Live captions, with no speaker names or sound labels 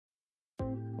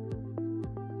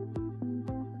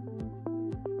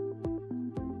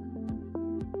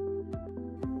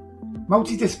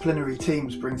Multidisciplinary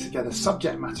teams bring together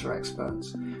subject matter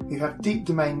experts who have deep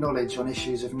domain knowledge on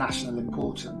issues of national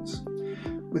importance,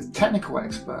 with technical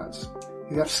experts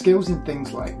who have skills in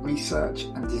things like research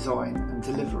and design and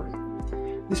delivery.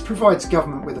 This provides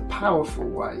government with a powerful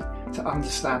way to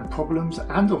understand problems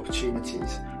and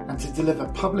opportunities and to deliver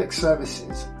public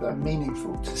services that are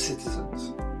meaningful to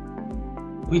citizens.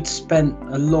 We'd spent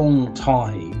a long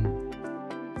time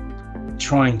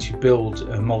trying to build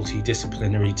a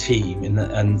multidisciplinary team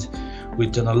and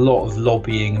we'd done a lot of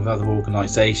lobbying of other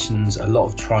organisations, a lot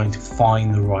of trying to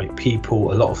find the right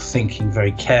people, a lot of thinking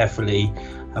very carefully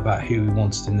about who we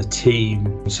wanted in the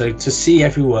team. So to see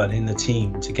everyone in the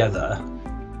team together,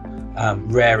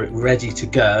 ready to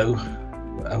go,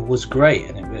 was great,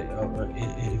 and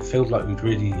it felt like we'd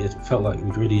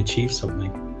really achieved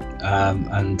something.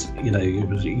 And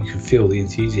you could feel the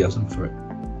enthusiasm for it.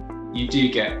 You do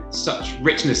get such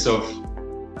richness of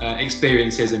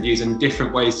experiences and views and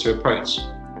different ways to approach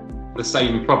the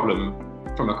same problem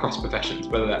from across professions,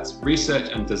 whether that's research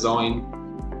and design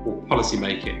or policy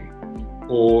making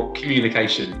or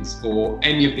communications or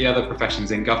any of the other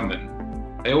professions in government.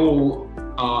 They all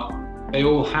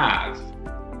have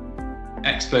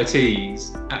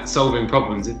expertise at solving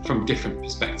problems from different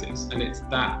perspectives, and it's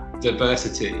that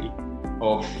diversity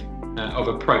of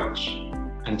approach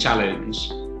and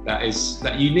challenge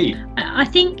that you need. I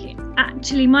think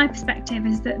actually my perspective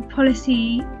is that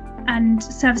policy and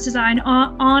service design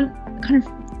aren't kind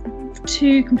of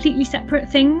two completely separate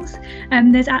things.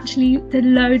 There's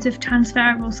loads of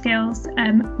transferable skills,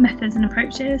 methods and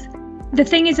approaches. The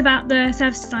thing is about the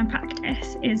service design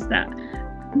practice is that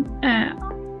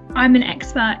I'm an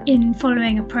expert in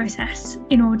following a process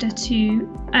in order to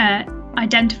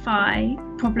identify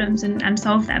problems and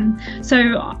solve them.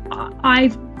 So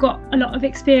I've got a lot of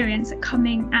experience at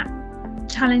coming at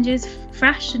challenges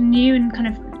fresh and new and kind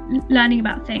of learning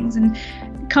about things, and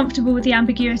comfortable with the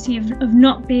ambiguity of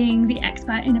not being the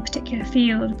expert in a particular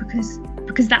field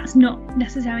because that's not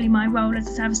necessarily my role as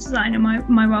a service designer.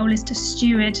 My role is to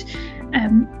steward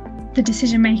the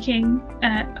decision making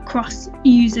across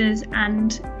users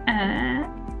and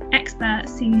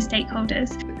experts, senior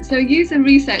stakeholders. So user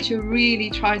researcher really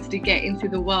tries to get into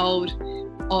the world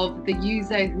of the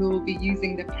user who will be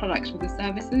using the products or the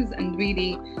services, and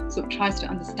really sort of tries to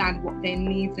understand what their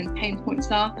needs and pain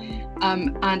points are,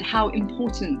 and how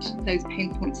important those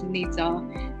pain points and needs are.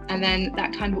 And then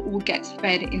that kind of all gets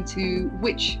fed into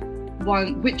which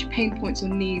pain points or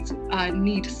needs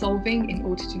need solving in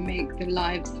order to make their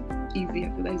lives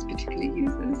easier for those particular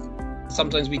users.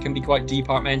 Sometimes we can be quite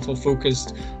departmental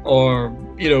focused, or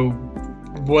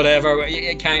whatever.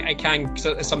 I can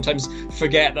sometimes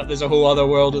forget that there's a whole other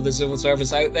world of the civil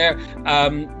service out there.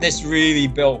 This really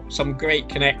built some great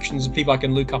connections, people I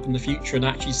can look up in the future and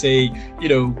actually say,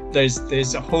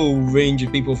 there's a whole range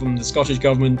of people from the Scottish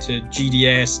Government to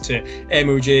GDS to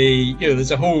MOJ.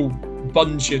 There's a whole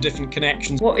bunch of different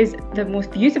connections. What is the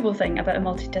most beautiful thing about a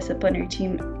multidisciplinary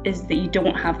team is that you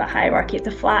don't have that hierarchy. It's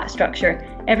a flat structure.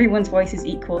 Everyone's voice is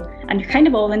equal and you're kind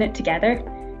of all in it together.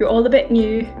 You're all a bit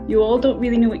new. You all don't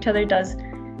really know what each other does.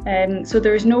 So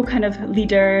there's no kind of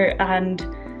leader and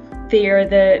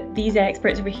these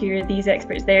experts over here, these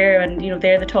experts there, and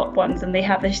they're the top ones and they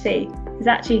have this say. There's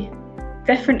actually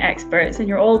different experts and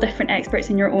you're all different experts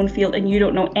in your own field and you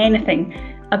don't know anything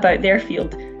about their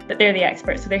field. But they're the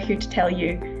experts, so they're here to tell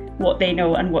you what they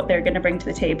know and what they're going to bring to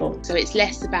the table. So it's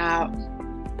less about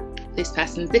this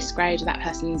person's this grade or that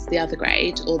person's the other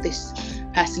grade, or this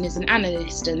person is an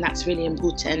analyst and that's really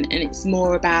important, and it's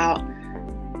more about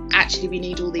actually we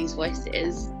need all these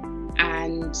voices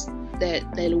and that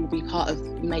they'll all be part of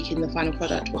making the final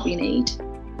product what we need.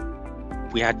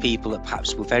 We had people that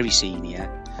perhaps were very senior,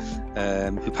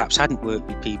 who perhaps hadn't worked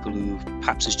with people who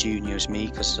perhaps as junior as me,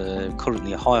 because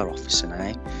currently a higher officer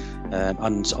now,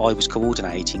 and I was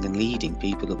coordinating and leading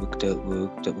people that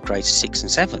were grades 6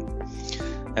 and 7.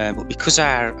 But because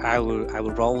our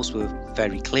roles were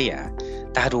very clear,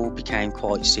 that all became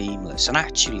quite seamless, and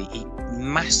actually it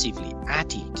massively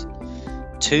added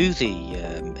to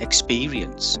the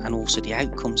experience and also the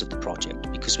outcomes of the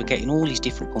project, because we're getting all these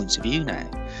different points of view now.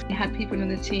 We had people on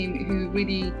the team who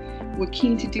really were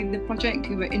keen to do the project,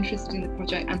 who were interested in the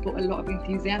project and put a lot of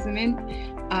enthusiasm in,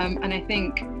 and I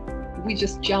think we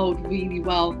just gelled really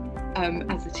well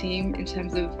as a team in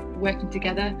terms of working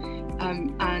together,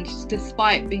 and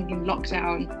despite being in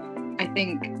lockdown, I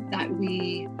think that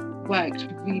we worked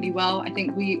really well. I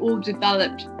think we all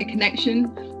developed a connection,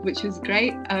 which was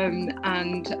great, and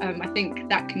I think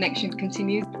that connection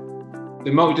continues. the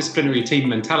multidisciplinary team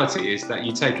mentality is that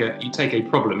you take a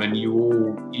problem and you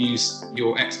all use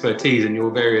your expertise and your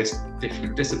various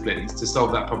different disciplines to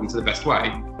solve that problem to the best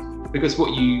way. Because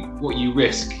what you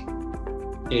risk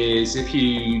is, if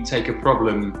you take a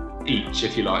problem each,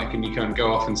 if you like, and you can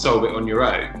go off and solve it on your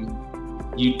own,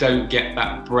 you don't get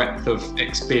that breadth of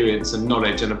experience and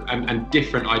knowledge and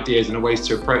different ideas and ways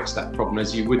to approach that problem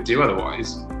as you would do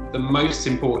otherwise. The most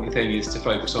important thing is to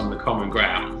focus on the common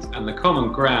ground, and the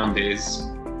common ground is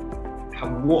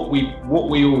what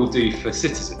we all do for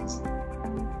citizens.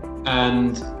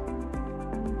 And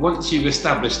once you've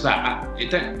established that,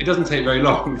 it doesn't take very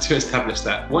long to establish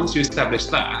that. Once you establish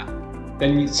that,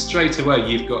 then straight away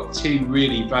you've got two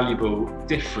really valuable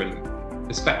different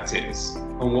perspectives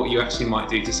on what you actually might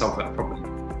do to solve that problem.